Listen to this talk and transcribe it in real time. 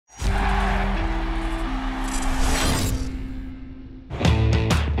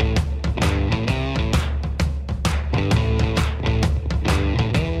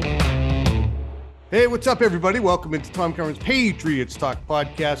Hey, what's up, everybody? Welcome into Tom Curran's Patriots Talk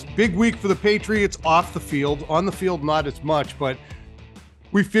podcast. Big week for the Patriots off the field. On the field, not as much, but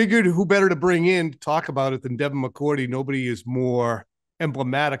we figured who better to bring in to talk about it than Devin McCourty. Nobody is more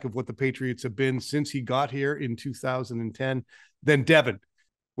emblematic of what the Patriots have been since he got here in 2010 than Devin.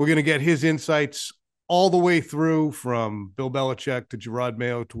 We're going to get his insights all the way through from Bill Belichick to Jerod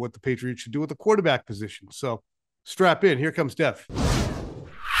Mayo to what the Patriots should do with the quarterback position. So strap in. Here comes Dev.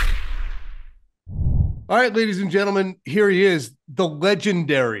 All right, ladies and gentlemen, here he is, the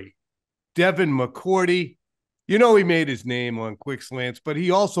legendary Devin McCourty. You know he made his name on quick slants, but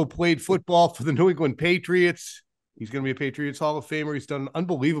he also played football for the New England Patriots. He's going to be a Patriots Hall of Famer. He's done an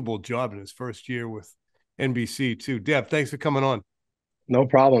unbelievable job in his first year with NBC, too. Dev, thanks for coming on. No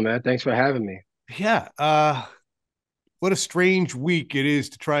problem, man. Thanks for having me. Yeah, what a strange week it is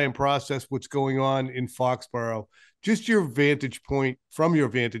to try and process what's going on in Foxborough. Just your vantage point, from your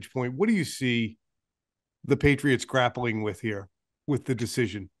vantage point, what do you see the Patriots grappling with here with the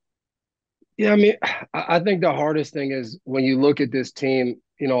decision? Yeah, I mean, I think the hardest thing is when you look at this team,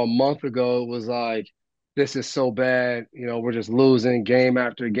 a month ago, it was like, this is so bad. We're just losing game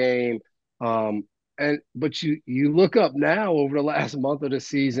after game. But you look up now over the last month of the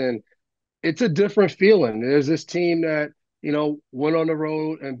season, it's a different feeling. There's this team that, went on the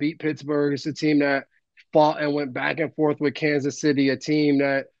road and beat Pittsburgh. It's a team that fought and went back and forth with Kansas City, a team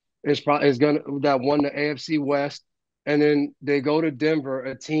that that won the AFC West. And then they go to Denver,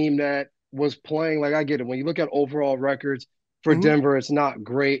 a team that was playing, like, I get it. When you look at overall records for Denver, it's not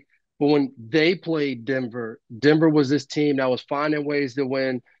great. But when they played Denver, Denver was this team that was finding ways to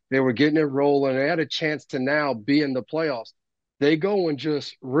win. They were getting it rolling. They had a chance to now be in the playoffs. They go and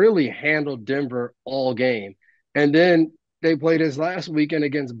just really handle Denver all game. And then they played this last weekend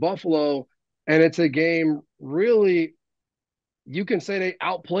against Buffalo, and it's a game really, you can say they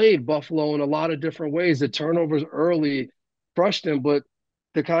outplayed Buffalo in a lot of different ways. The turnovers early crushed them, but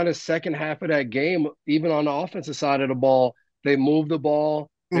the kind of second half of that game, even on the offensive side of the ball, they moved the ball.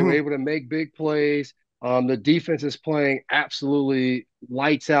 They were able to make big plays. The defense is playing absolutely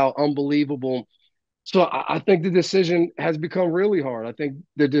lights out, unbelievable. So I think the decision has become really hard. I think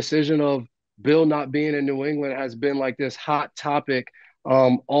the decision of Bill not being in New England has been like this hot topic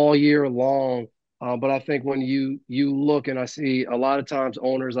all year long. But I think when you look, and I see a lot of times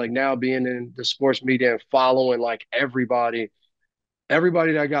owners like now being in the sports media and following like everybody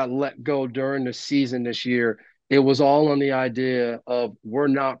that got let go during the season this year, it was all on the idea of we're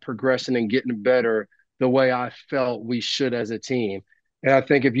not progressing and getting better the way I felt we should as a team. And I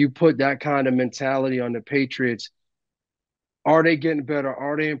think if you put that kind of mentality on the Patriots, are they getting better?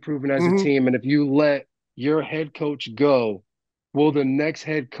 Are they improving as a team? And if you let your head coach go, will the next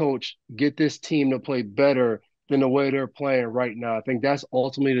head coach get this team to play better than the way they're playing right now? I think that's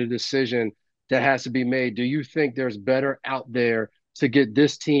ultimately the decision that has to be made. Do you think there's better out there to get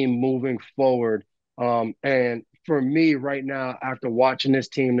this team moving forward? And for me right now, after watching this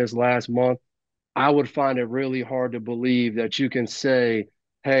team this last month, I would find it really hard to believe that you can say,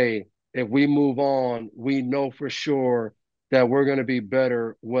 hey, if we move on, we know for sure that we're going to be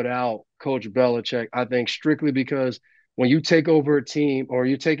better without Coach Belichick. I think strictly because when you take over a team or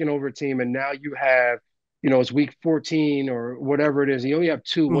you're taking over a team and now you have, it's week 14 or whatever it is, and you only have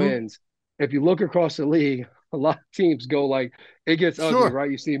two wins. If you look across the league, a lot of teams go like, it gets ugly, right?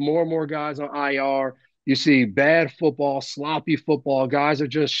 You see more and more guys on IR. You see bad football, sloppy football. Guys are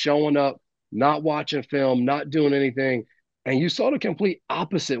just showing up, not watching film, not doing anything. And you saw the complete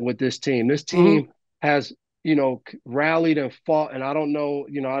opposite with this team. This team has, rallied and fought. And I don't know,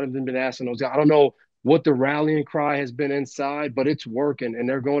 I haven't been asking those guys. I don't know what the rallying cry has been inside, but it's working. And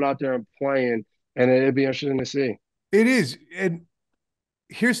they're going out there and playing. And it'd be interesting to see. It is. And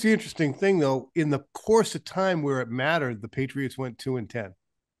here's the interesting thing, though. In the course of time where it mattered, the Patriots went 2-10.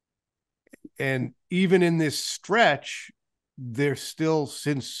 And even in this stretch, they're still,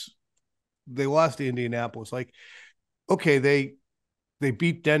 since they lost to Indianapolis, like, okay, they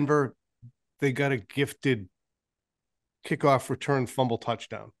beat Denver. They got a gifted kickoff return fumble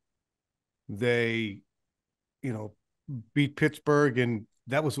touchdown. They, beat Pittsburgh, and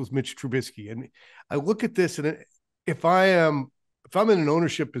that was with Mitch Trubisky. And I look at this, and if I'm in an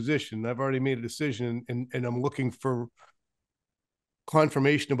ownership position, I've already made a decision, and I'm looking for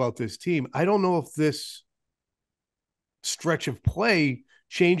confirmation about this team. I don't know if this stretch of play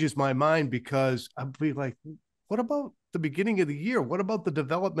changes my mind, because I'd be like, what about the beginning of the year? What about the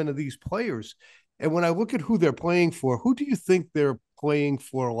development of these players? And when I look at who they're playing for, who do you think they're playing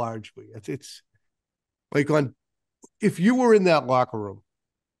for largely? It's like, if you were in that locker room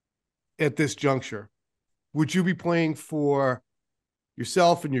at this juncture, would you be playing for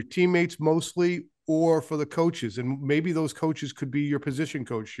yourself and your teammates mostly, or for the coaches? And maybe those coaches could be your position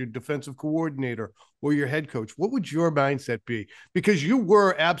coach, your defensive coordinator, or your head coach. What would your mindset be? Because you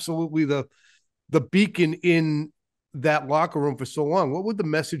were absolutely the beacon in that locker room for so long. What would the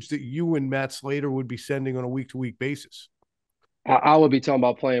message that you and Matt Slater would be sending on a week-to-week basis? I would be talking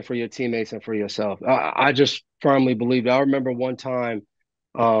about playing for your teammates and for yourself. I just firmly believe that. I remember one time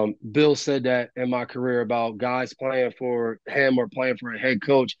Bill said that in my career about guys playing for him or playing for a head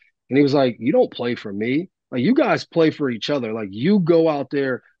coach. And he was like, you don't play for me. Like, you guys play for each other. Like, you go out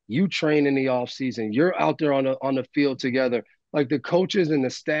there, you train in the off season. You're out there on the field together. Like, the coaches and the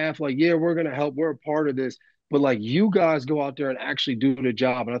staff, like, yeah, we're going to help. We're a part of this. But like, you guys go out there and actually do the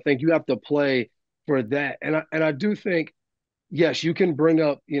job. And I think you have to play for that. And I do think, yes, you can bring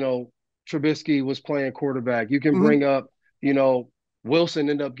up, Trubisky was playing quarterback. You can Mm-hmm. bring up, you know, Wilson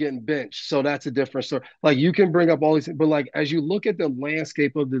ended up getting benched. So that's a different story. Like, you can bring up all these things, but like, as you look at the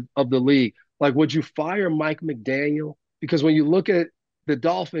landscape of the league, like, would you fire Mike McDaniel? Because when you look at the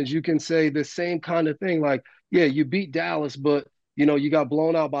Dolphins, you can say the same kind of thing. Like, yeah, you beat Dallas, but you got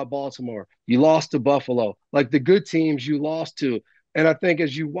blown out by Baltimore. You lost to Buffalo. Like, the good teams you lost to. And I think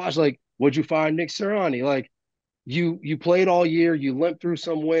as you watch, like, would you fire Nick Sirianni? Like, you played all year, you limped through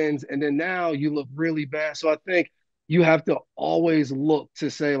some wins, and then now you look really bad. So I think you have to always look to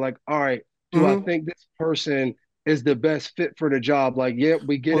say, like, all right, do I Mm-hmm. think this person is the best fit for the job? Like, yeah,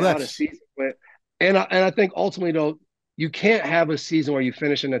 we get Well, it how the that's season went. And I think ultimately though, you can't have a season where you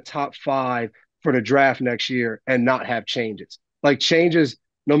finish in the top 5 for the draft next year and not have changes. Like, changes,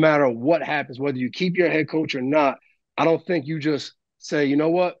 no matter what happens, whether you keep your head coach or not, I don't think you just say, you know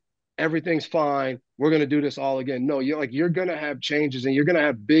what, everything's fine. We're going to do this all again. No, you're going to have changes, and you're going to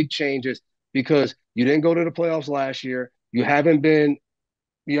have big changes because you didn't go to the playoffs last year. You haven't been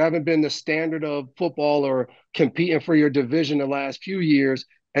the standard of football or competing for your division the last few years.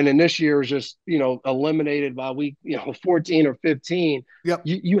 And then this year is just, eliminated by week, 14 or 15. yep.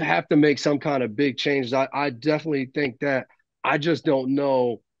 You have to make some kind of big changes. I definitely think that. I just don't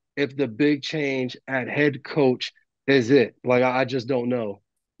know if the big change at head coach is it. Like, I just don't know.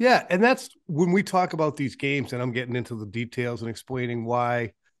 Yeah, and that's when we talk about these games, and I'm getting into the details and explaining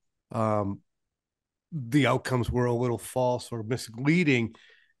why um, the outcomes were a little false or misleading.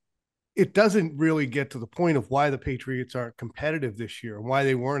 It doesn't really get to the point of why the Patriots aren't competitive this year and why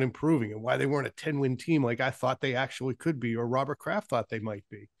they weren't improving and why they weren't a 10-win team like I thought they actually could be or Robert Kraft thought they might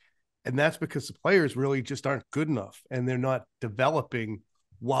be. And that's because the players really just aren't good enough and they're not developing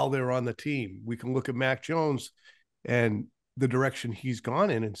while they're on the team. We can look at Mac Jones and the direction he's gone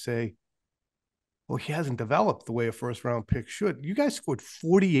in and say, well, he hasn't developed the way a first round pick should. You guys scored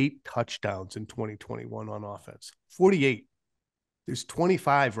 48 touchdowns in 2021 on offense. 48. There's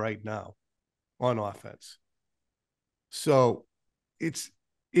 25 right now on offense. So it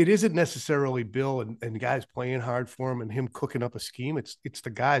isn't necessarily Bill and guys playing hard for him and him cooking up a scheme. It's the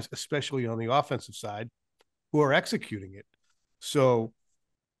guys, especially on the offensive side, who are executing it. So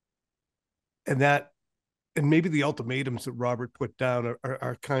and that and maybe the ultimatums that Robert put down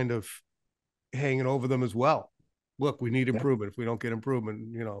are kind of hanging over them as well. Look, we need Yeah. improvement. If we don't get improvement,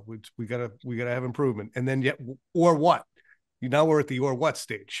 we gotta have improvement. And then yet, or what? Now we're at the or what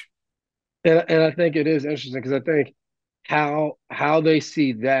stage. And I think it is interesting because I think how they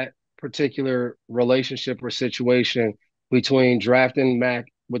see that particular relationship or situation between drafting Mac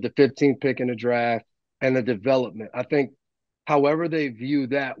with the 15th pick in the draft and the development. I think however they view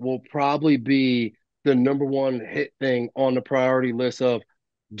that will probably be the number one hit thing on the priority list of,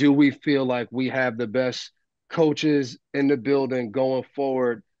 do we feel like we have the best coaches in the building going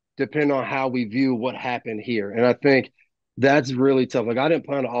forward, depending on how we view what happened here. And I think that's really tough. Like, I didn't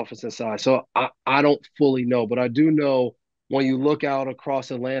play on the offensive side, so I don't fully know, but I do know when you look out across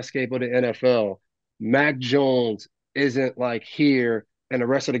the landscape of the NFL, Mac Jones isn't like here and the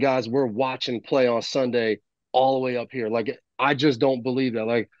rest of the guys we're watching play on Sunday all the way up here. Like, I just don't believe that.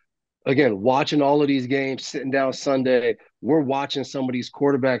 Like, again, watching all of these games, sitting down Sunday, we're watching some of these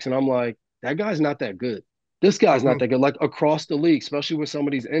quarterbacks, and I'm like, that guy's not that good. This guy's not Mm-hmm. that good. Like, across the league, especially with some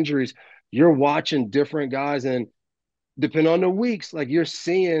of these injuries, you're watching different guys, and depending on the weeks, like, you're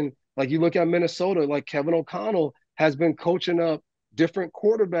seeing, like, you look at Minnesota, like, Kevin O'Connell has been coaching up different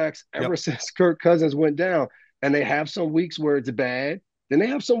quarterbacks ever Yep. since Kirk Cousins went down. And they have some weeks where it's bad. Then they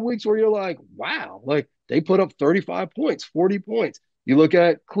have some weeks where you're like, wow, like, they put up 35 points, 40 points. You look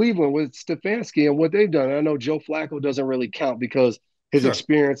at Cleveland with Stefanski and what they've done. And I know Joe Flacco doesn't really count because his Sure.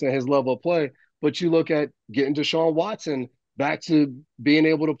 experience and his level of play, but you look at getting Deshaun Watson back to being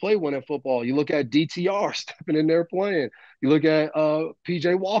able to play winning football. You look at DTR stepping in there playing. You look at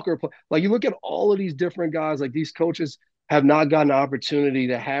PJ Walker. Like, you look at all of these different guys, like, these coaches have not gotten an opportunity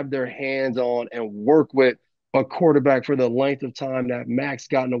to have their hands on and work with a quarterback for the length of time that Mac's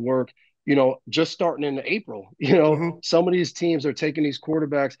gotten to work, just starting in April. Mm-hmm. Some of these teams are taking these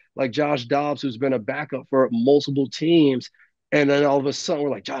quarterbacks like Josh Dobbs, who's been a backup for multiple teams. And then all of a sudden, we're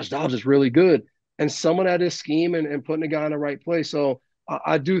like, Josh Dobbs is really good. And some of that is scheme and putting the guy in the right place. So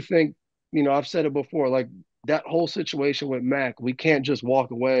I do think, I've said it before, like that whole situation with Mac, we can't just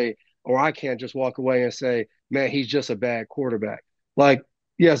walk away, or I can't just walk away and say, man, he's just a bad quarterback. Like,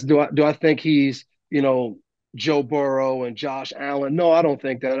 yes, do I think he's, Joe Burrow and Josh Allen? No, I don't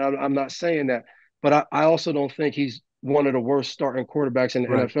think that. I'm not saying that. But I also don't think he's one of the worst starting quarterbacks in the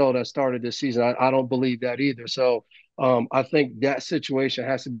Right. NFL that started this season. I don't believe that either. So I think that situation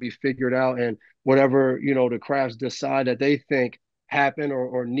has to be figured out. And whatever, the Crafts decide that they think happen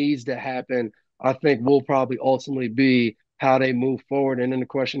or needs to happen, I think will probably ultimately be how they move forward. And then the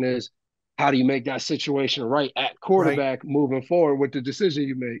question is, how do you make that situation right at Right. quarterback moving forward with the decision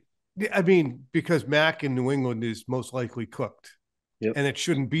you make? Yeah, I mean, because Mac in New England is most likely cooked, Yep. and it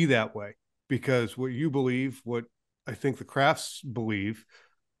shouldn't be that way because what you believe, what I think the Crafts believe,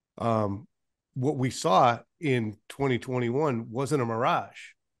 um, what we saw in 2021 wasn't a mirage.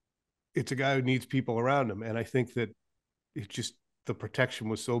 It's a guy who needs people around him, and I think that it just the protection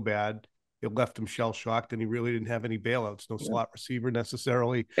was so bad it left him shell shocked, and he really didn't have any bailouts, no Yep. slot receiver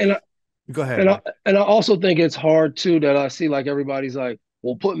necessarily. And Go ahead, And I Mike. and I also think it's hard too that I see like everybody's like,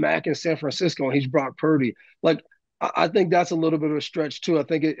 well, put Mac in San Francisco and he's Brock Purdy. Like I think that's a little bit of a stretch too. I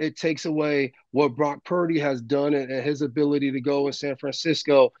think it takes away what Brock Purdy has done and his ability to go in San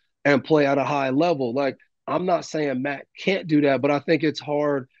Francisco and play at a high level. Like I'm not saying Mac can't do that, but I think it's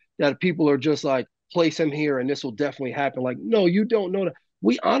hard that people are just like place him here and this will definitely happen. Like no, you don't know that.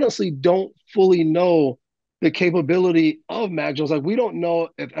 We honestly don't fully know the capability of Mac Jones. Like we don't know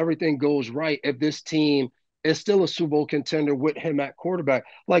if everything goes right, if this team is still a Super Bowl contender with him at quarterback.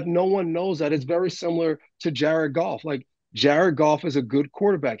 Like no one knows that. It's very similar to Jared Goff. Like Jared Goff is a good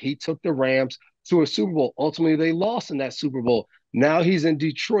quarterback. He took the Rams to a Super Bowl. Ultimately, they lost in that Super Bowl. Now he's in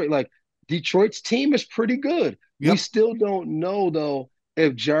Detroit. Like Detroit's team is pretty good. We Yep. still don't know though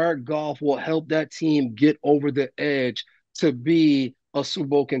if Jared Goff will help that team get over the edge to be a Super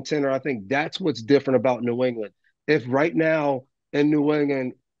Bowl contender. I think that's what's different about New England. If right now in New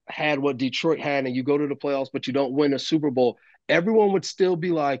England had what Detroit had and you go to the playoffs but you don't win a Super Bowl, everyone would still be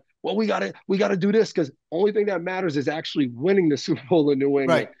like, well, we gotta do this because only thing that matters is actually winning the Super Bowl in New England.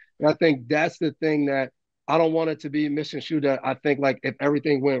 Right. And I think that's the thing that I don't want it to be misconstrued. That I think like if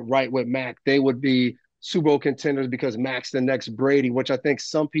everything went right with Mac, they would be Super Bowl contenders because Mac's the next Brady, which I think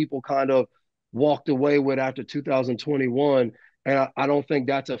some people kind of walked away with after 2021. And I don't think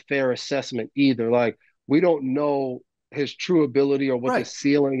that's a fair assessment either. Like we don't know his true ability or what the Right.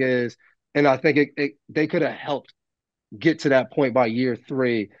 ceiling is. And I think they could have helped get to that point by year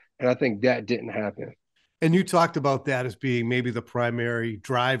three. And I think that didn't happen. And you talked about that as being maybe the primary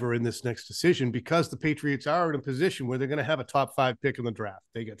driver in this next decision because the Patriots are in a position where they're going to have a top 5 pick in the draft.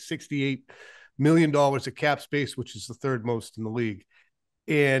 They got $68 million of cap space, which is the third most in the league.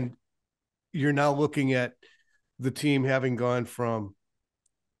 And you're now looking at the team having gone from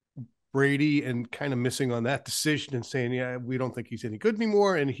Brady and kind of missing on that decision and saying, yeah, we don't think he's any good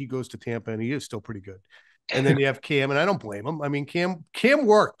anymore. And he goes to Tampa and he is still pretty good. And then you have Cam, and I don't blame him. I mean, Cam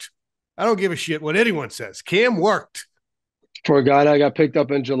worked. I don't give a shit what anyone says. Cam worked. For a guy that got picked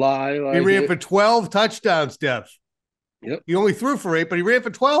up in July, He like ran for 12 touchdowns, Dev. yep, He only threw for 8, but he ran for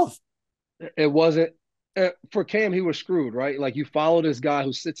 12. it wasn't for Cam. He was screwed, right? Like you follow this guy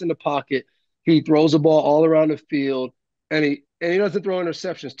who sits in the pocket, he throws the ball all around the field, and he doesn't throw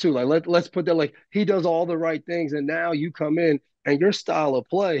interceptions too. Like let's put that like he does all the right things, and now you come in and your style of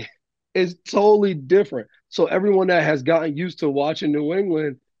play is totally different. So everyone that has gotten used to watching New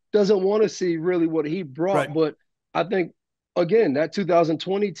England doesn't want to see really what he brought. Right. But I think again that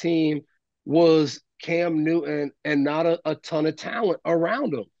 2020 team was Cam Newton and not a ton of talent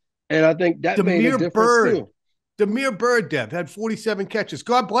around him. And I think that made a Demir difference Bird. too. Demir Bird, Dev, had 47 catches.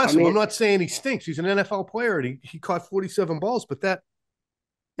 God I bless him. I'm mean, not saying he stinks. He's an NFL player and he caught 47 balls, but it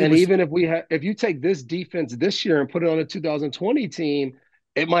and was even if you take this defense this year and put it on a 2020 team,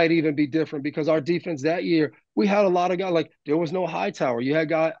 it might even be different because our defense that year, we had a lot of guys like there was no Hightower. You had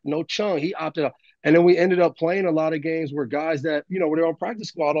guy no Chung, he opted out. And then we ended up playing a lot of games where guys that, were there on practice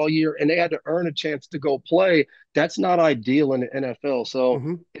squad all year and they had to earn a chance to go play. That's not ideal in the NFL. So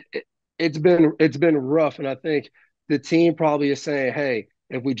mm-hmm. it's been rough. And I think the team probably is saying, hey,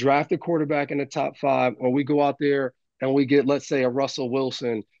 if we draft a quarterback in the top 5 or we go out there and we get, let's say, a Russell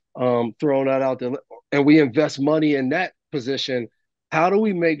Wilson throwing that out there, and we invest money in that position, how do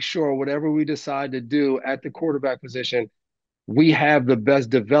we make sure whatever we decide to do at the quarterback position we have the best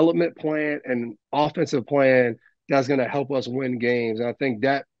development plan and offensive plan that's going to help us win games. And I think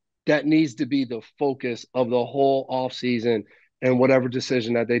that needs to be the focus of the whole offseason and whatever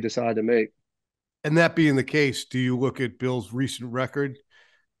decision that they decide to make. And that being the case, do you look at Bill's recent record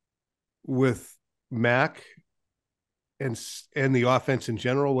with Mac and the offense in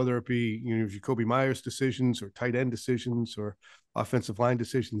general, whether it be Jacoby Myers decisions or tight end decisions or offensive line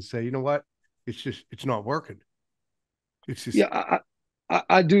decisions, say, you know what, it's not working. It's just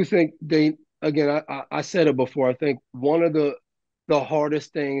I do think they again. I said it before. I think one of the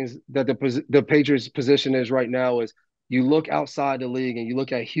hardest things that the Patriots position is right now is you look outside the league and you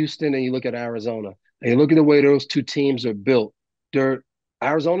look at Houston and you look at Arizona and you look at the way those two teams are built. They're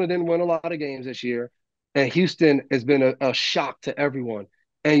Arizona didn't win a lot of games this year, and Houston has been a shock to everyone.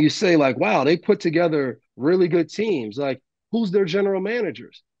 And you say like, wow, they put together really good teams. Like, who's their general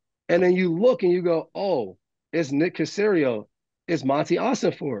managers? And then you look and you go, oh, it's Nick Caserio, it's Monty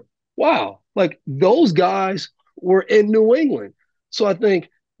Ossenfort. Wow, like those guys were in New England. So I think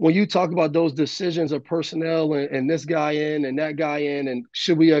when you talk about those decisions of personnel and this guy in and that guy in, and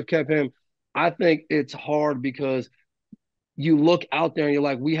should we have kept him? I think it's hard because you look out there and you're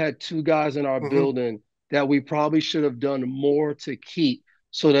like, we had two guys in our building that we probably should have done more to keep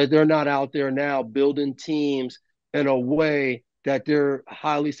so that they're not out there now building teams in a way that they're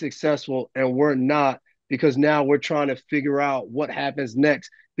highly successful and we're not because now we're trying to figure out what happens next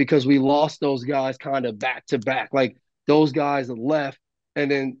because we lost those guys kind of back to back. Like those guys left and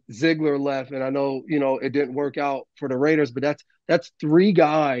then Ziegler left. And I know, it didn't work out for the Raiders, but that's three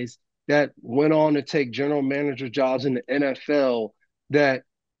guys that went on to take general manager jobs in the NFL that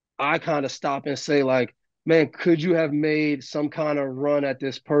I kind of stop and say, like, man, could you have made some kind of run at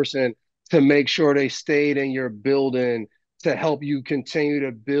this person to make sure they stayed in your building to help you continue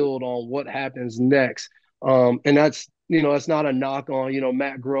to build on what happens next? And that's not a knock on,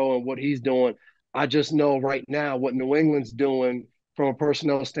 Matt Groh and what he's doing. I just know right now what New England's doing from a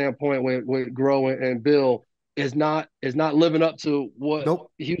personnel standpoint with Groh and Bill is not living up to what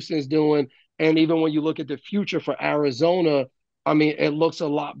nope. Houston's doing. And even when you look at the future for Arizona, I mean, it looks a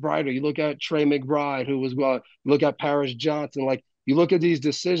lot brighter. You look at Trey McBride, who was look at Paris Johnson. Like you look at these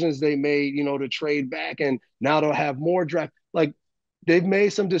decisions they made, to trade back, and now they'll have more draft. Like they've made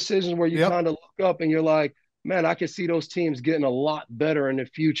some decisions where you Yep. kind of look up and you're like, man, I can see those teams getting a lot better in the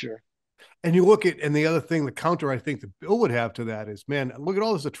future. And you look at, and the other thing, the counter I think that Bill would have to that is, man, look at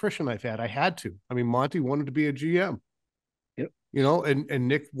all this attrition I've had. I had to. I mean, Monty wanted to be a GM. Yep. And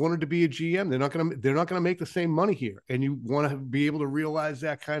Nick wanted to be a GM. They're not gonna make the same money here. And you want to be able to realize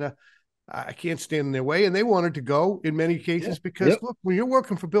that kind of I can't stand in their way. And they wanted to go in many cases because look, when you're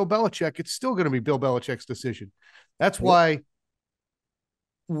working for Bill Belichick, it's still going to be Bill Belichick's decision. That's why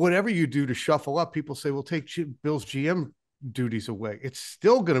whatever you do to shuffle up, people say, well, take Bill's GM duties away. It's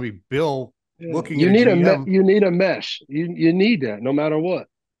still going to be Bill looking you at need GM. You need a mesh. You need that no matter what.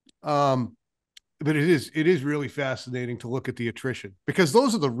 But it is really fascinating to look at the attrition because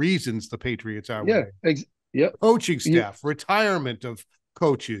those are the reasons the Patriots are winning. Coaching staff, retirement of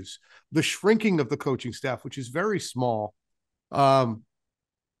coaches, the shrinking of the coaching staff, which is very small.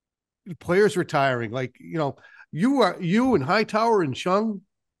 Players retiring, like you and Hightower and Chung,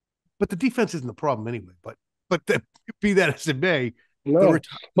 but the defense isn't the problem anyway. But be that as it may, no,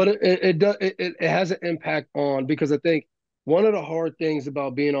 but it has an impact on because I think one of the hard things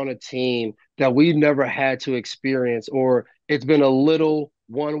about being on a team that we've never had to experience, or it's been a little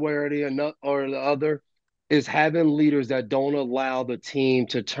one way or the other, is having leaders that don't allow the team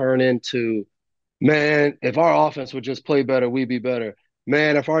to turn into, man, if our offense would just play better, we'd be better.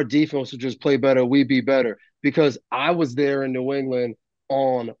 Man, if our defense would just play better, we'd be better. Because I was there in New England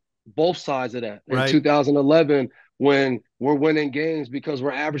on both sides of that. In 2011, when we're winning games because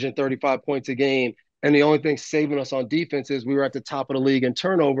we're averaging 35 points a game, and the only thing saving us on defense is we were at the top of the league in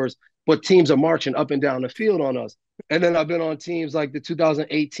turnovers, but teams are marching up and down the field on us. And then I've been on teams like the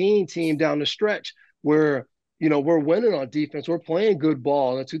 2018 team down the stretch where we're winning on defense. We're playing good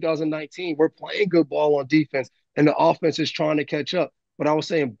ball. In 2019, we're playing good ball on defense, and the offense is trying to catch up. But I was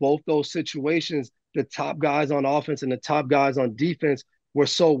saying both those situations, the top guys on offense and the top guys on defense were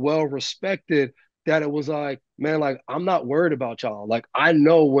so well respected that it was like, man, like I'm not worried about y'all. Like I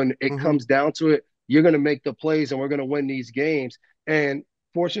know when it comes down to it, you're going to make the plays and we're going to win these games. And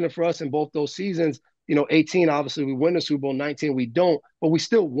fortunate for us in both those seasons, 18, obviously we win the Super Bowl, 19, we don't, but we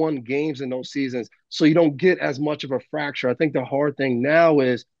still won games in those seasons. So you don't get as much of a fracture. I think the hard thing now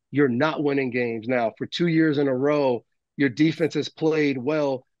is you're not winning games now. For 2 years in a row, your defense has played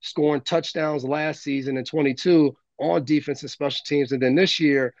well, scoring touchdowns last season in 22 on defense and special teams. And then this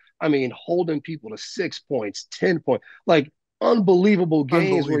year, I mean, holding people to 6 points, 10 points. Like unbelievable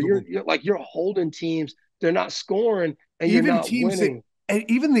games where Unbelievable. you're holding teams, they're not scoring and you're Even not teams that, winning. and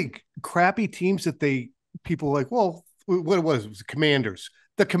even the crappy teams that people were like, well, what it was the Commanders.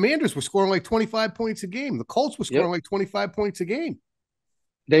 The Commanders were scoring like 25 points a game. The Colts were scoring Yep. like 25 points a game.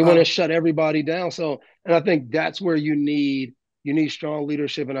 They want to Um, shut everybody down. So, and I think that's where you need strong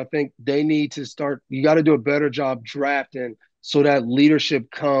leadership. And I think they need to start. You got to do a better job drafting so that leadership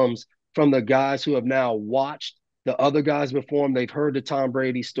comes from the guys who have now watched the other guys before them. They've heard the Tom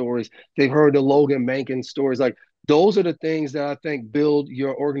Brady stories. They've heard the Logan Mankins stories. Like those are the things that I think build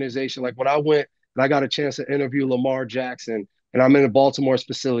your organization. Like when I went and I got a chance to interview Lamar Jackson, and I'm in a Baltimore's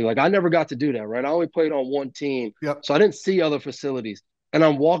facility. Like I never got to do that, right? I only played on one team, yep. so I didn't see other facilities. And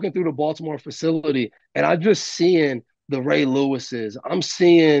I'm walking through the Baltimore facility, and I'm just seeing the Ray Lewises. I'm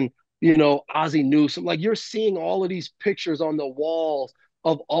seeing, Ozzie Newsome. Like you're seeing all of these pictures on the walls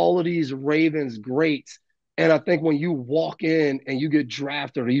of all of these Ravens greats. And I think when you walk in and you get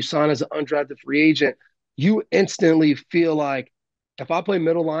drafted or you sign as an undrafted free agent, you instantly feel like if I play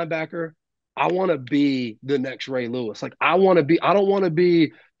middle linebacker, I want to be the next Ray Lewis. Like I don't want to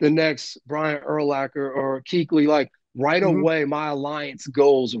be the next Brian Urlacher or Kuechly. Like right Mm-hmm. away, my alliance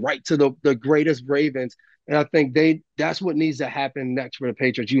goes right to the greatest Ravens. And I think that's what needs to happen next for the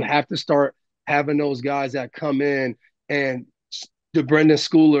Patriots. You have to start having those guys that come in and the Brendan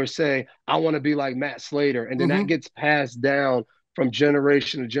Schooler say, I want to be like Matt Slater. And then that Mm-hmm. gets passed down from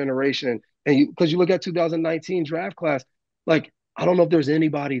generation to generation. And because you look at 2019 draft class, like I don't know if there's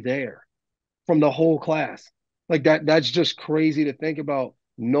anybody there from the whole class. Like that's just crazy to think about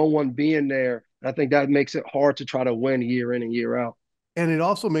no one being there. And I think that makes it hard to try to win year in and year out. And it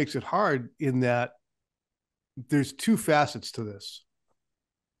also makes it hard in that there's two facets to this.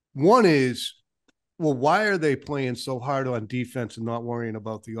 One is, well, why are they playing so hard on defense and not worrying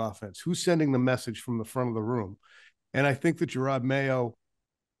about the offense? Who's sending the message from the front of the room? And I think that Jerod Mayo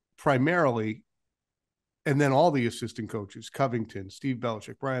primarily, and then all the assistant coaches, Covington, Steve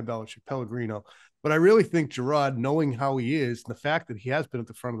Belichick, Brian Belichick, Pellegrino. But I really think Jerod, knowing how he is, and the fact that he has been at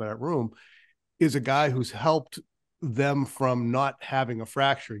the front of that room, is a guy who's helped them from not having a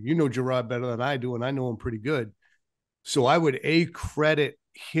fracture. You know Jerod better than I do, and I know him pretty good. So I would credit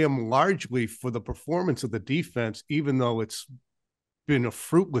him largely for the performance of the defense, even though it's been a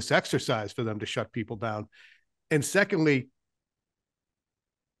fruitless exercise for them to shut people down. And secondly,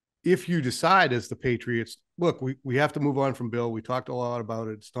 if you decide as the Patriots, look, we have to move on from Bill. We talked a lot about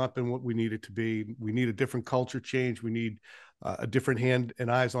it. It's not been what we need it to be. We need a different culture change. We need a different hand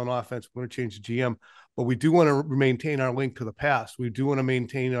and eyes on offense. We're going to change the GM, but we do want to maintain our link to the past. We do want to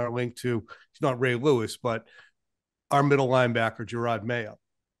maintain our link to, it's not Ray Lewis, but our middle linebacker, Jerod Mayo,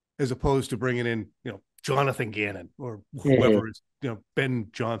 as opposed to bringing in, Jonathan Gannon or whoever is, Ben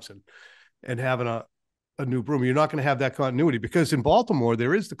Johnson, and having a new broom. You're not going to have that continuity because in Baltimore,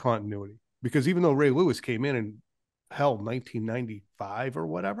 there is the continuity because even though Ray Lewis came in 1995 or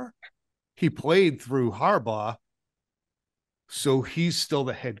whatever, he played through Harbaugh. So he's still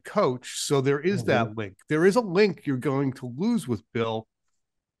the head coach. So there is that link. There is a link you're going to lose with Bill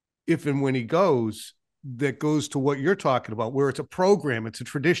if and when he goes, that goes to what you're talking about, where it's a program, it's a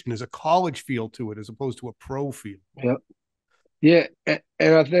tradition, there's a college feel to it as opposed to a pro feel. Yep. Yeah,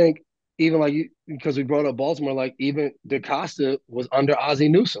 and I think even like because we brought up Baltimore, like even DaCosta was under Ozzie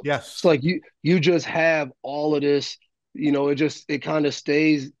Newsome. So Yes. like you just have all of this, it kind of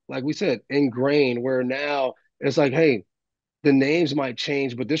stays like we said ingrained. Where now it's like, hey, the names might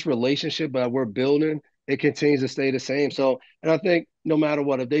change, but this relationship that we're building, it continues to stay the same. So, and I think no matter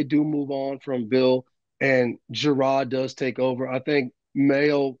what, if they do move on from Bill and Jerod does take over, I think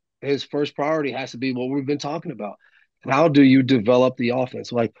Mayo, his first priority has to be what we've been talking about. How do you develop the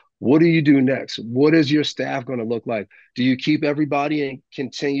offense? Like, what do you do next? What is your staff going to look like? Do you keep everybody and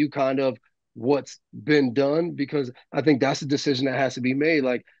continue kind of what's been done? Because I think that's a decision that has to be made.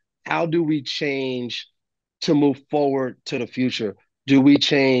 Like, how do we change to move forward to the future? Do we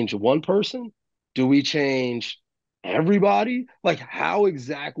change one person? Do we change everybody? Like, how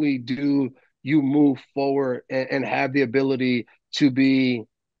exactly do you move forward and have the ability to be,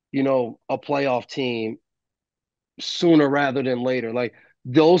 a playoff team sooner rather than later? Like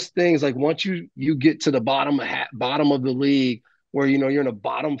those things, like once you get to the bottom of the league where you're in the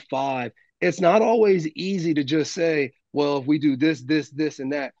bottom five, it's not always easy to just say, well, if we do this,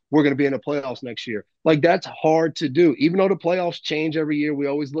 and that, we're going to be in the playoffs next year. Like that's hard to do. Even though the playoffs change every year, we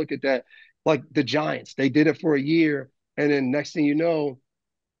always look at that. Like the Giants, they did it for a year, and then next thing you know,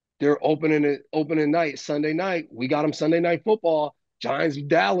 they're opening night, Sunday night. We got them Sunday night football. Giants,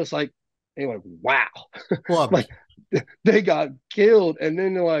 Dallas, like, and you're like, wow, Clubbed. like they got killed, and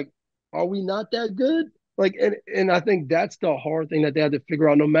then they're like, are we not that good? Like, and I think that's the hard thing that they have to figure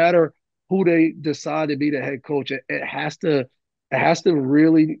out. No matter who they decide to be the head coach, it has to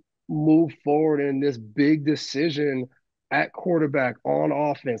really move forward in this big decision at quarterback on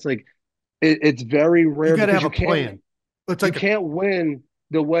offense. Like, it's very You rare got to because have you a can't plan. It's you like a can't win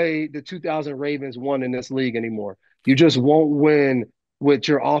the way the 2000 Ravens won in this league anymore. You just won't win with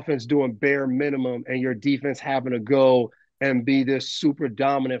your offense doing bare minimum and your defense having to go and be this super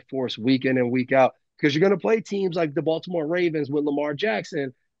dominant force week in and week out. Because you're going to play teams like the Baltimore Ravens with Lamar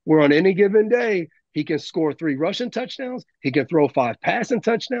Jackson, where on any given day, he can score 3 rushing touchdowns, he can throw 5 passing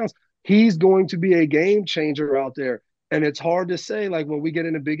touchdowns. He's going to be a game changer out there. And it's hard to say, like, when we get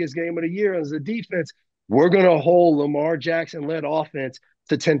in the biggest game of the year as a defense, we're going to hold Lamar Jackson led offense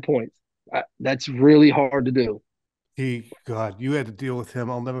to 10 points. That's really hard to do. God, you had to deal with him.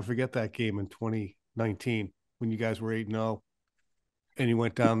 I'll never forget that game in 2019 when you guys were 8-0 and he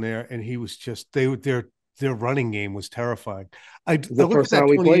went down there and he was just their running game was terrifying. I The look at first that time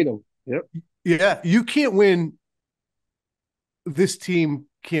we 20. played him. Yep. Yeah, you can't win. This team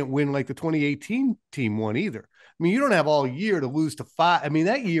can't win like the 2018 team won either. I mean, you don't have all year to lose to 5. I mean,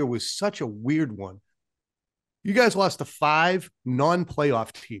 that year was such a weird one. You guys lost to 5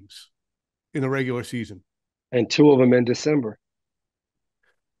 non-playoff teams in the regular season. And 2 of them in December.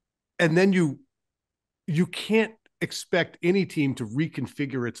 And then you can't expect any team to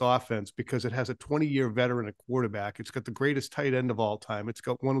reconfigure its offense because it has a 20-year veteran at quarterback. It's got the greatest tight end of all time. It's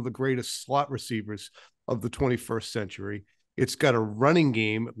got one of the greatest slot receivers of the 21st century. It's got a running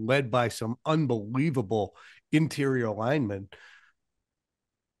game led by some unbelievable interior linemen.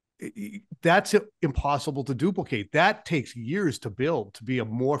 That's impossible to duplicate. That takes years to build, to be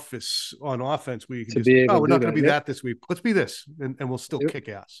amorphous on offense where you can To just, be able oh, to we're do not going that. to be Yep. that this week. Let's be this, and we'll still Yep. kick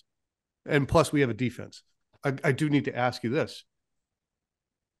ass. And plus, we have a defense. I do need to ask you this.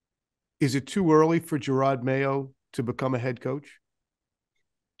 Is it too early for Jerod Mayo to become a head coach?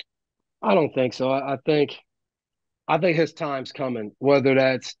 I don't think so. I think his time's coming, whether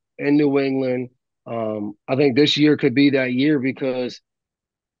that's in New England. I think this year could be that year because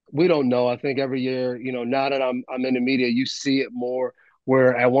we don't know. I think every year, now that I'm in the media, you see it more.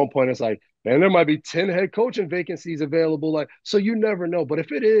 Where at one point it's like, man, there might be 10 head coaching vacancies available. Like, so you never know. But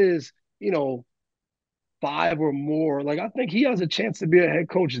if it is, 5 or more, like I think he has a chance to be a head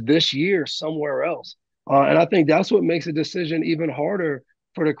coach this year somewhere else. And I think that's what makes a decision even harder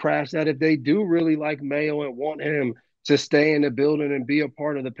for the Crafts. That if they do really like Mayo and want him to stay in the building and be a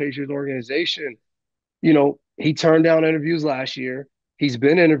part of the Patriots organization, he turned down interviews last year. He's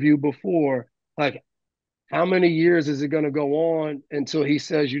been interviewed before. Like, how many years is it going to go on until he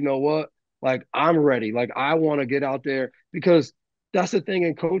says, you know what? Like, I'm ready. Like, I want to get out there because that's the thing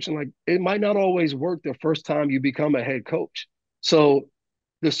in coaching. Like, it might not always work the first time you become a head coach. So,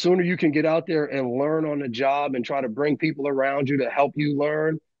 the sooner you can get out there and learn on the job and try to bring people around you to help you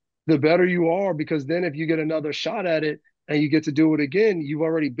learn, the better you are. Because then if you get another shot at it and you get to do it again, you've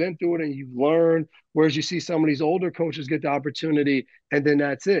already been through it and you've learned. Whereas you see some of these older coaches get the opportunity and then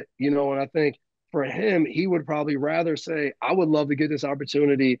that's it. And I think for him, he would probably rather say, I would love to get this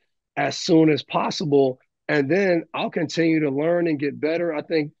opportunity as soon as possible. And then I'll continue to learn and get better. I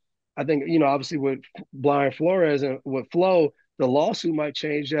think, obviously with Brian Flores and with Flo, the lawsuit might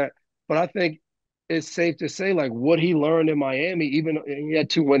change that. But I think it's safe to say, like, what he learned in Miami, even he had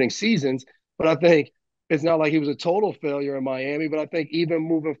 2 winning seasons, but I think it's not like he was a total failure in Miami. But I think even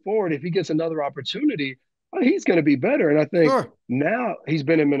moving forward, if he gets another opportunity, he's going to be better. And I think Sure. now he's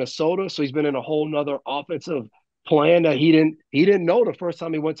been in Minnesota, so he's been in a whole nother offensive plan that he didn't know the first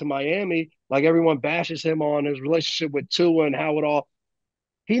time he went to Miami. Like, everyone bashes him on his relationship with Tua and how it all.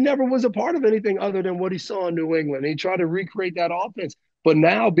 He never was a part of anything other than what he saw in New England. He tried to recreate that offense. But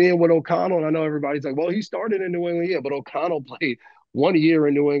now being with O'Connell, and I know everybody's like, well, he started in New England, yeah, but O'Connell played 1 year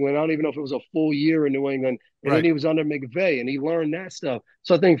in New England. I don't even know if it was a full year in New England. And then Right. he was under McVay and he learned that stuff.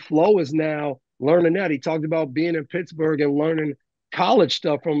 So I think Flo is now learning that. He talked about being in Pittsburgh and learning college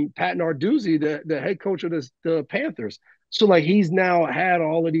stuff from Pat Narduzzi, the head coach of the Panthers. So, like, he's now had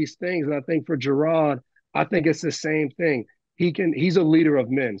all of these things. And I think for Jerod, I think it's the same thing. He's a leader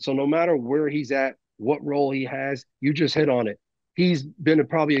of men. So no matter where he's at, what role he has, you just hit on it. He's been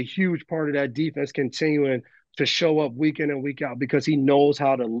probably a huge part of that defense continuing to show up week in and week out because he knows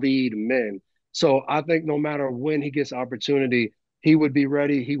how to lead men. So I think no matter when he gets opportunity, he would be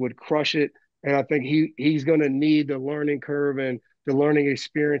ready. He would crush it. And I think he's going to need the learning curve and the learning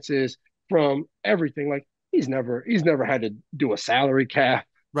experiences from everything. Like, he's never had to do a salary cap,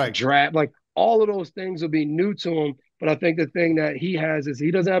 Right. draft. Like, all of those things will be new to him. But I think the thing that he has is he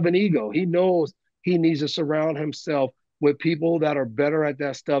doesn't have an ego. He knows he needs to surround himself with people that are better at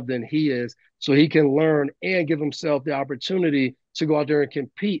that stuff than he is, so he can learn and give himself the opportunity to go out there and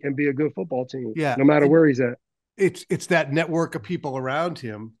compete and be a good football team, Yeah. no matter where he's at. It's that network of people around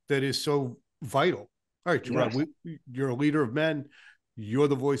him that is so vital. All right, Jerod, Yes. you're a leader of men. You're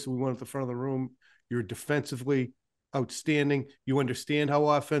the voice that we want at the front of the room. You're defensively outstanding. You understand how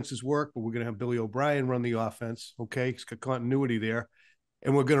offenses work, but we're going to have Billy O'Brien run the offense. Okay, he's got continuity there.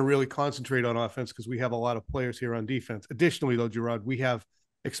 And we're going to really concentrate on offense because we have a lot of players here on defense. Additionally, though, Jerod, we have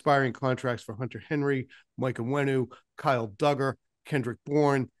expiring contracts for Hunter Henry, Mike Onwenu, Kyle Duggar, Kendrick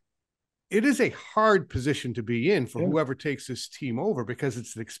Bourne. It is a hard position to be in for whoever takes this team over because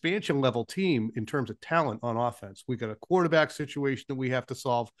it's an expansion level team in terms of talent on offense. We got a quarterback situation that we have to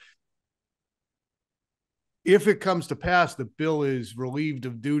solve. If it comes to pass that Bill is relieved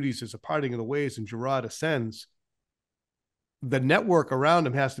of duties as a parting of the ways and Jerod ascends, the network around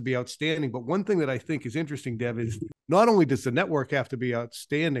him has to be outstanding. But one thing that I think is interesting, Dev, is not only does the network have to be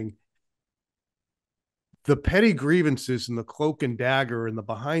outstanding, the petty grievances and the cloak and dagger and the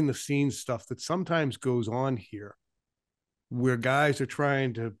behind the scenes stuff that sometimes goes on here where guys are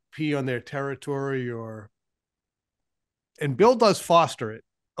trying to pee on their territory and Bill does foster it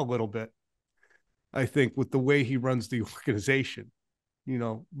a little bit, I think, with the way he runs the organization. You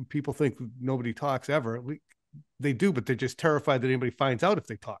know, people think nobody talks ever. They do, but they're just terrified that anybody finds out if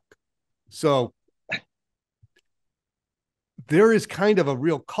they talk. So there is kind of a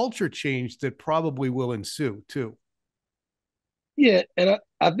real culture change that probably will ensue too. Yeah, and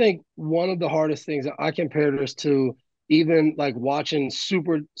I think one of the hardest things I compare this to, even like watching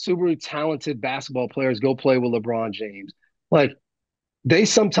super talented basketball players go play with LeBron James. Like they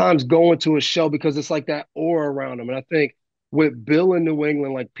sometimes go into a show because it's like that aura around them. And I think with Bill in New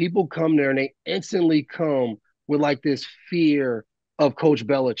England, like people come there and they instantly come with like this fear of Coach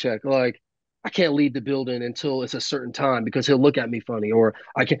Belichick. Like, I can't leave the building until it's a certain time because he'll look at me funny, or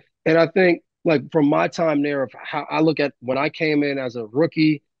I can't. And I think like from my time there of how I look at when I came in as a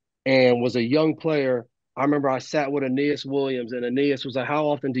rookie and was a young player, I remember I sat with Aeneas Williams and Aeneas was like, how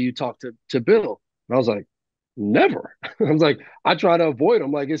often do you talk to Bill? And I was like, never. I was like, I try to avoid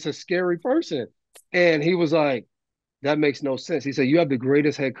him. Like, it's a scary person. And he was like, that makes no sense. He said, you have the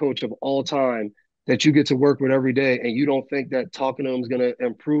greatest head coach of all time that you get to work with every day. And you don't think that talking to him is going to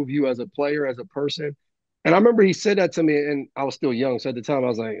improve you as a player, as a person. And I remember he said that to me, and I was still young. So at the time, I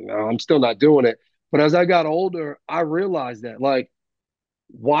was like, no, I'm still not doing it. But as I got older, I realized that, like,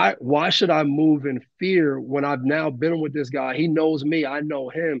 why should I move in fear when I've now been with this guy? He knows me, I know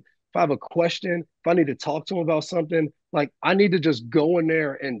him. If I have a question, if I need to talk to him about something, like I need to just go in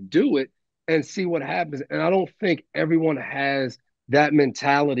there and do it and see what happens. And I don't think everyone has that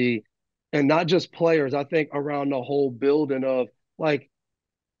mentality, and not just players. I think around the whole building of like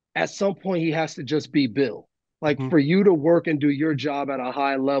at some point he has to just be Bill. Like Mm-hmm. for you to work and do your job at a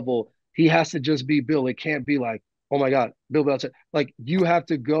high level, he has to just be Bill. It can't be like, oh my God, Bill Belichick. Like you have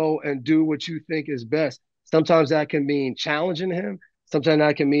to go and do what you think is best. Sometimes that can mean challenging him. Sometimes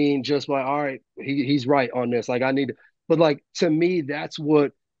that can mean just like, all right, he's right on this. Like I need to, but like to me, that's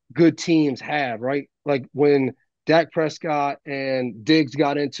what good teams have, right? Like when Dak Prescott and Diggs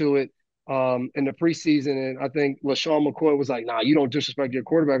got into it, in the preseason, and I think LaShawn McCoy was like, "Nah, you don't disrespect your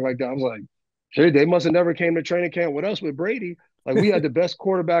quarterback like that." I was like, "Shit, they must have never came to training camp with us with Brady. Like we had the best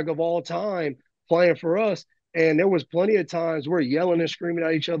quarterback of all time playing for us, and there was plenty of times we're yelling and screaming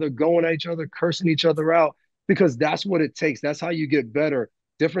at each other, going at each other, cursing each other out because that's what it takes. That's how you get better.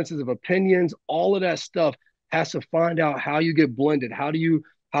 Differences of opinions, all of that stuff has to find out how you get blended. How do you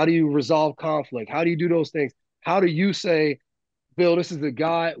resolve conflict? How do you do those things? How do you say, Bill, this is the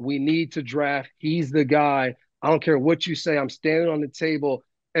guy we need to draft. He's the guy. I don't care what you say. I'm standing on the table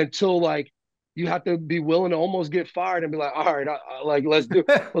until like you have to be willing to almost get fired and be like, all right, like let's do.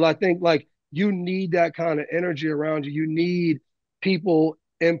 But I think like you need that kind of energy around you. You need people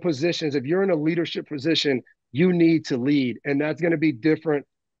in positions. If you're in a leadership position, you need to lead, and that's going to be different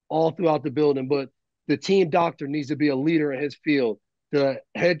all throughout the building. But the team doctor needs to be a leader in his field. The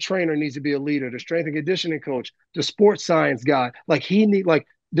head trainer needs to be a leader. The strength and conditioning coach, the sports science guy, like he need like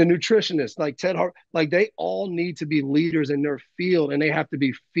the nutritionist, like Ted Hart, like they all need to be leaders in their field, and they have to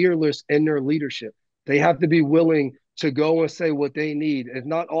be fearless in their leadership. They have to be willing to go and say what they need. It's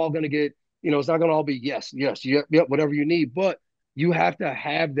not all going to get, it's not going to all be yes, yes, yep, yep, whatever you need, but you have to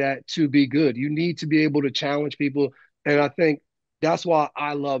have that to be good. You need to be able to challenge people. And I think that's why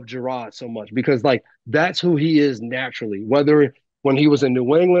I love Jerod so much, because like that's who he is naturally, whether when he was in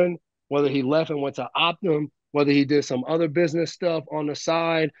New England, whether he left and went to Optum, whether he did some other business stuff on the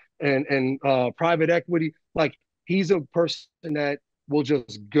side and private equity. Like he's a person that will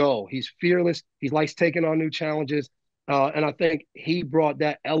just go. He's fearless. He likes taking on new challenges. And I think he brought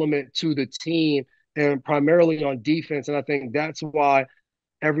that element to the team and primarily on defense. And I think that's why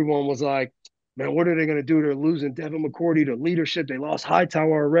everyone was like, man, what are they going to do? They're losing Devin McCourty to leadership. They lost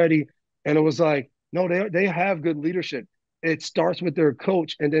Hightower already. And it was like, no, they have good leadership. It starts with their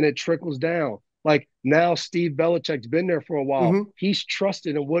coach and then it trickles down. Like now, Steve Belichick's been there for a while. Mm-hmm. He's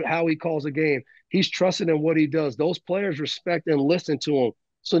trusted in how he calls a game. He's trusted in what he does. Those players respect and listen to him.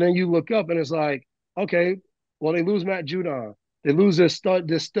 So then you look up and it's like, okay, well, they lose Matt Judon. They lose this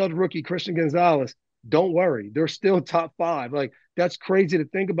stud rookie, Christian Gonzalez. Don't worry. They're still top five. Like, that's crazy to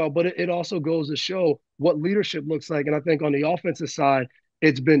think about, but it also goes to show what leadership looks like. And I think on the offensive side,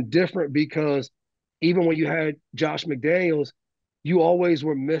 it's been different because even when you had Josh McDaniels, you always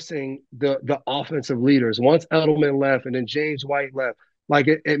were missing the offensive leaders. Once Edelman left and then James White left, like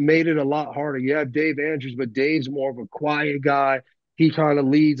it made it a lot harder. You have Dave Andrews, but Dave's more of a quiet guy. He kind of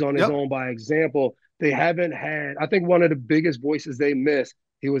leads on his Yep. own by example. They haven't had, I think one of the biggest voices they miss,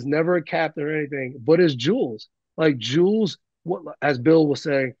 he was never a captain or anything, but is Jules. Like Jules, what, as Bill will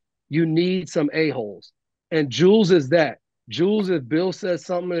say, you need some a-holes. And Jules is that. Jules, if Bill says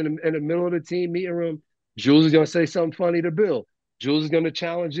something in the middle of the team meeting room, Jules is going to say something funny to Bill. Jules is going to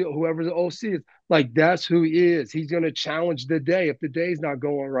challenge whoever the OC is. Like, that's who he is. He's going to challenge the day if the day's not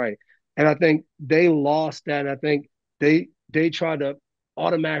going right. And I think they lost that. And I think they tried to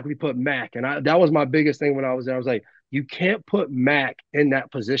automatically put Mac. And that was my biggest thing when I was there. I was like, you can't put Mac in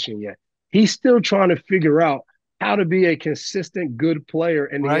that position yet. He's still trying to figure out how to be a consistent good player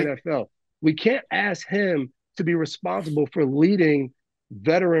in the Right. NFL. We can't ask him to be responsible for leading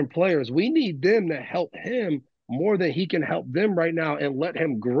veteran players. We need them to help him more than he can help them right now and let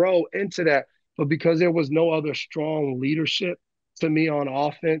him grow into that. But because there was no other strong leadership to me on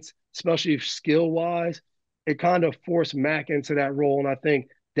offense, especially skill wise, it kind of forced Mac into that role. And I think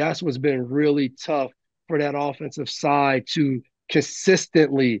that's what's been really tough for that offensive side to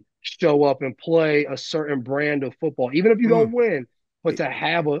consistently show up and play a certain brand of football, even if you don't Mm. win, but to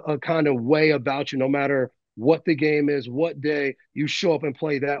have a kind of way about you, no matter what the game is, what day, you show up and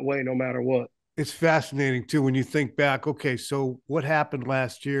play that way no matter what. It's fascinating too when you think back. Okay, so what happened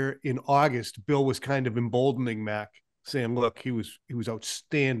last year in August? Bill was kind of emboldening Mac, saying, "Look, he was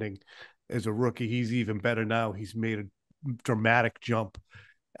outstanding as a rookie. He's even better now. He's made a dramatic jump.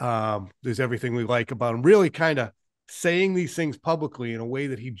 There's everything we like about him." Really, kind of saying these things publicly in a way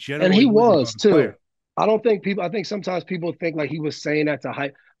that he And generally he wouldn't was about a too. player. I think sometimes people think like he was saying that to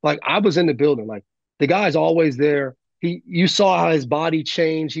hype. Like I was in the building, like the guy's always there. You saw how his body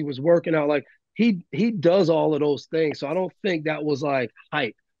changed. He was working out. Like he does all of those things. So I don't think that was like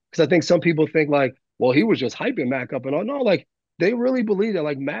hype. Because I think some people think like, well, he was just hyping Mac up and all. No, like they really believe that.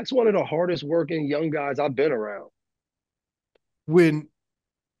 Like Mac's one of the hardest working young guys I've been around. When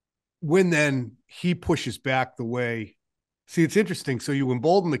then he pushes back the way. See, it's interesting. So you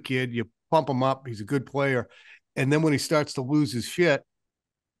embolden the kid, you pump him up. He's a good player, and then when he starts to lose his shit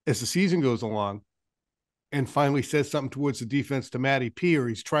as the season goes along, and finally says something towards the defense to Matty P, or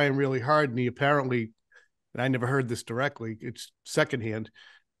he's trying really hard, and he apparently, and I never heard this directly, it's secondhand,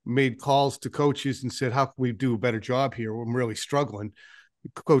 made calls to coaches and said, "How can we do a better job here? I'm really struggling."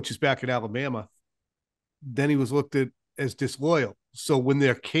 Coaches back in Alabama. Then he was looked at as disloyal. So when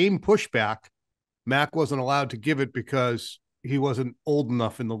there came pushback, Mac wasn't allowed to give it because he wasn't old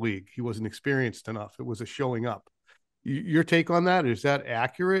enough in the league. He wasn't experienced enough. It was a showing up. Your take on that, is that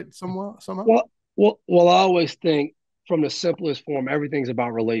accurate somewhat somehow? Well, I always think from the simplest form, everything's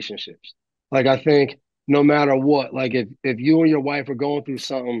about relationships. Like I think no matter what, like if you and your wife are going through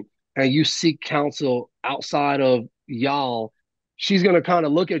something and you seek counsel outside of y'all, she's gonna kind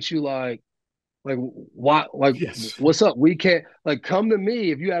of look at you like why like Yes. what's up? We can't like come to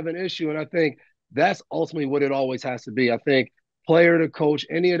me if you have an issue. And I think that's ultimately what it always has to be. I think player to coach,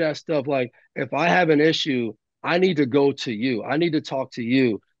 any of that stuff, like if I have an issue, I need to go to you. I need to talk to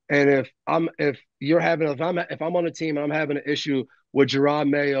you. And if I'm on a team and I'm having an issue with Jerod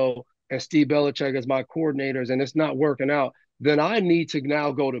Mayo and Steve Belichick as my coordinators and it's not working out, then I need to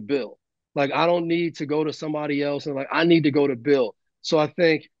now go to Bill. Like I don't need to go to somebody else and like I need to go to Bill. So I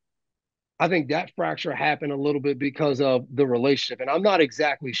think that fracture happened a little bit because of the relationship. And I'm not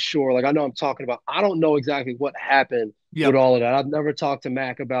exactly sure. Like I know I'm talking about, I don't know exactly what happened with Yep. all of that. I've never talked to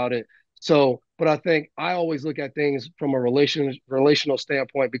Mac about it. So, but I think I always look at things from a relational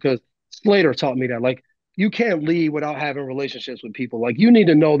standpoint because Slater taught me that. Like you can't lead without having relationships with people. Like you need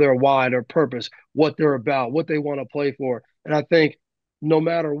to know their why, their purpose, what they're about, what they want to play for. And I think no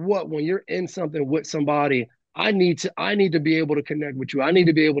matter what, when you're in something with somebody, I need to be able to connect with you. I need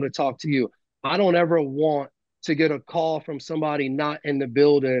to be able to talk to you. I don't ever want to get a call from somebody not in the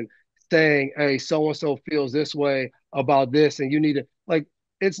building saying, "Hey, so and so feels this way. about this, and you need to like.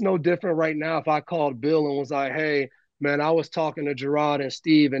 It's no different right now if I called Bill and was like, "Hey, man, I was talking to Jerod and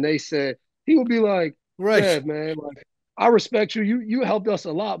Steve, and they said," he would be like, Right. "Yeah, man, like I respect you. You helped us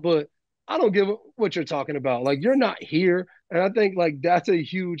a lot, but I don't give a what you're talking about. Like you're not here." And I think like that's a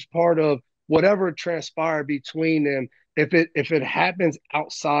huge part of whatever transpired between them. If it happens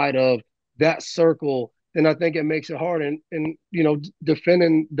outside of that circle, then I think it makes it hard. And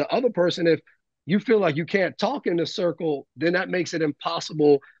defending the other person, if you feel like you can't talk in the circle, then that makes it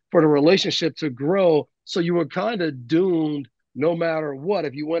impossible for the relationship to grow. So you were kind of doomed no matter what.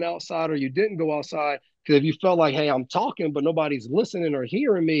 If you went outside or you didn't go outside, because if you felt like, hey, I'm talking, but nobody's listening or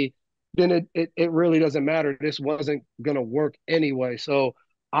hearing me, then it really doesn't matter. This wasn't going to work anyway. So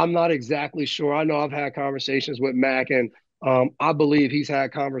I'm not exactly sure. I know I've had conversations with Mac, and I believe he's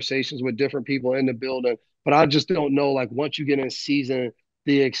had conversations with different people in the building, but I just don't know, like, once you get in season,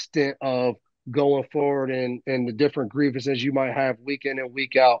 the extent of going forward and the different grievances you might have week in and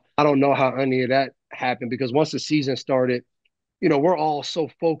week out. I don't know how any of that happened because once the season started, we're all so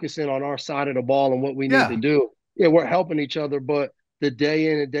focusing on our side of the ball and what we need to Yeah. do. Yeah, we're helping each other, but the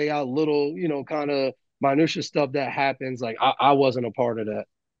day in and day out little, kind of minutia stuff that happens, like I wasn't a part of that.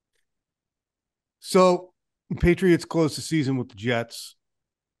 So Patriots close the season with the Jets.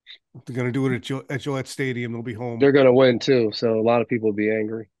 They're going to do it at Gillette Stadium. They'll be home. They're gonna win too, so a lot of people will be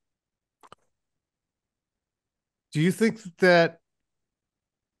angry. Do you think that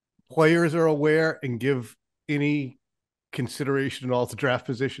players are aware and give any consideration at all to draft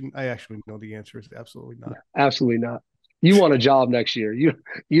position? I actually know the answer is absolutely not. Absolutely not. You want a job next year.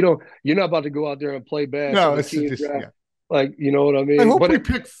 You're not about to go out there and play bad so No, the it's team just draft. yeah. Like, you know what I I mean? hope But we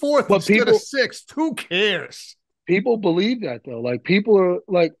pick fourth but instead of people sixth. Who cares? people believe that though. Like people are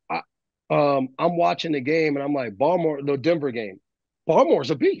like, I'm watching the game and I'm like, Baltimore, the Denver game,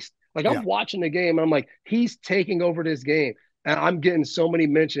 Baltimore's a beast. Like Yeah. I'm watching the game and I'm like, he's taking over this game, and I'm getting so many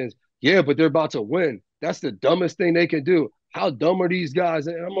mentions. Yeah, but they're about to win. That's the dumbest thing they can do. How dumb are these guys?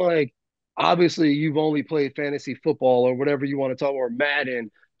 And I'm like, obviously, you've only played fantasy football or whatever you want to talk, or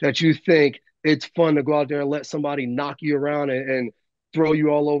Madden, that you think it's fun to go out there and let somebody knock you around and throw you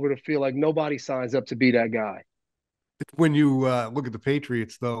all over the field. Like nobody signs up to be that guy. When you look at the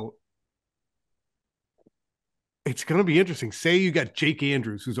Patriots, though, it's going to be interesting. Say you got Jake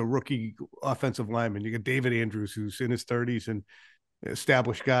Andrews, who's a rookie offensive lineman. You got David Andrews, who's in his 30s and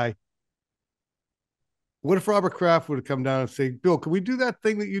established guy. What if Robert Kraft would have come down and say, Bill, can we do that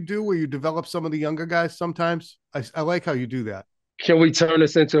thing that you do where you develop some of the younger guys sometimes? I like how you do that. Can we turn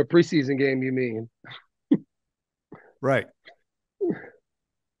this into a preseason game, you mean? Right.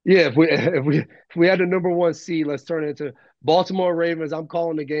 Yeah, if we had the number one seed, let's turn it into Baltimore Ravens. I'm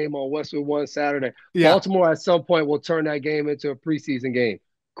calling the game on Westwood One Saturday. Yeah. Baltimore at some point will turn that game into a preseason game.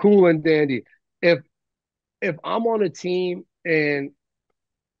 Cool and dandy. If if I'm on a team and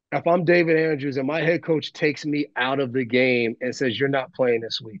if I'm David Andrews and my head coach takes me out of the game and says you're not playing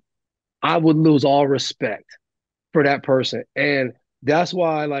this week, I would lose all respect for that person. And that's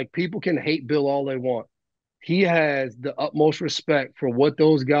why like people can hate Bill all they want. He has the utmost respect for what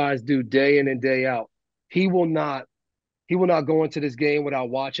those guys do day in and day out. He will not he will not go into this game without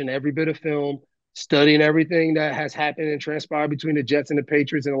watching every bit of film, studying everything that has happened and transpired between the Jets and the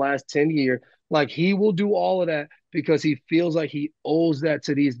Patriots in the last 10 years. Like he will do all of that because he feels like he owes that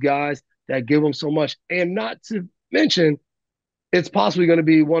to these guys that give him so much. And not to mention, it's possibly going to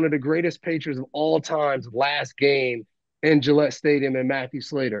be one of the greatest Patriots of all time's last game in Gillette Stadium and Matthew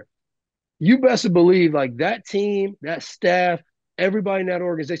Slater. You best believe like that team, that staff, everybody in that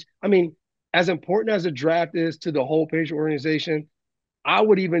organization. I mean, as important as the draft is to the whole Patriot organization, I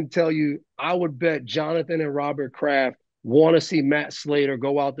would even tell you, I would bet Jonathan and Robert Kraft want to see Matt Slater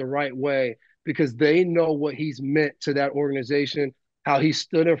go out the right way because they know what he's meant to that organization, how he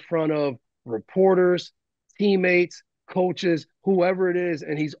stood in front of reporters, teammates, coaches, whoever it is,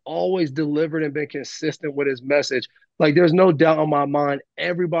 and he's always delivered and been consistent with his message. Like there's no doubt in my mind,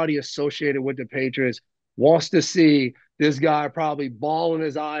 everybody associated with the Patriots wants to see this guy probably bawling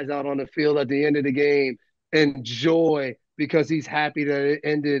his eyes out on the field at the end of the game and joy because he's happy that it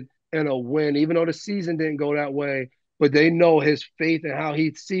ended in a win, even though the season didn't go that way. But they know his faith and how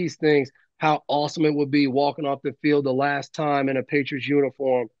he sees things, how awesome it would be walking off the field the last time in a Patriots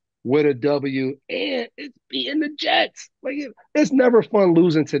uniform with a W, and it's beating the Jets. Like it's never fun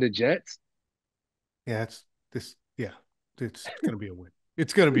losing to the Jets. Yeah. It's this. Yeah. It's going to be a win.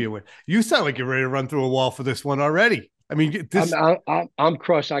 It's going to be a win. You sound like you're ready to run through a wall for this one already. I mean, I'm this. I'm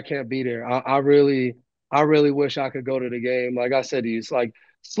crushed. I can't be there. I really wish I could go to the game. Like I said to you, it's like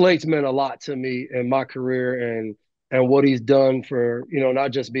Slate's meant a lot to me in my career and what he's done for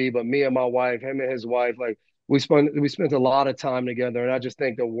not just me but me and my wife, him and his wife. Like we spent a lot of time together, and I just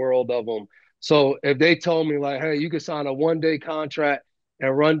think the world of them. So if they told me like, hey, you could sign a 1-day contract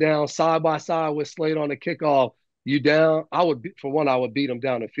and run down side by side with Slade on the kickoff, you down? For one, I would beat him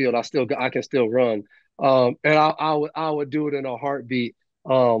down the field. I can still run, and I would do it in a heartbeat.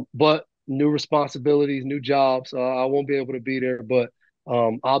 But new responsibilities, new jobs. I won't be able to be there, but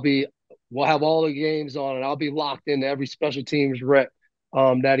we'll have all the games on, and I'll be locked into every special teams rep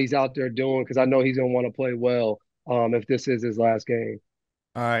that he's out there doing because I know he's gonna want to play well if this is his last game.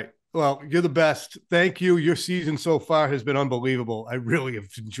 All right. Well, you're the best. Thank you. Your season so far has been unbelievable. I really have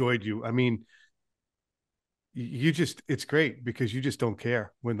enjoyed you. I mean, it's great because you just don't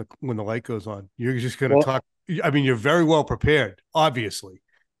care when the light goes on. You're just going to talk. I mean, you're very well prepared, obviously.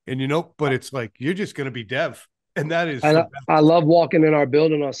 And but it's like you're just going to be Dev. And that is I love walking in our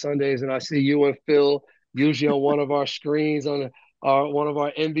building on Sundays and I see you and Phil usually on one of our screens on one of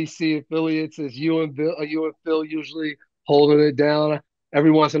our NBC affiliates is you and Phil usually holding it down. Every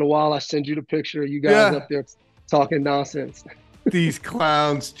once in a while, I send you the picture of you guys up there talking nonsense. These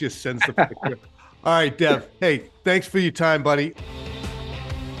clowns just sends the picture. All right, Dev. Hey, thanks for your time, buddy.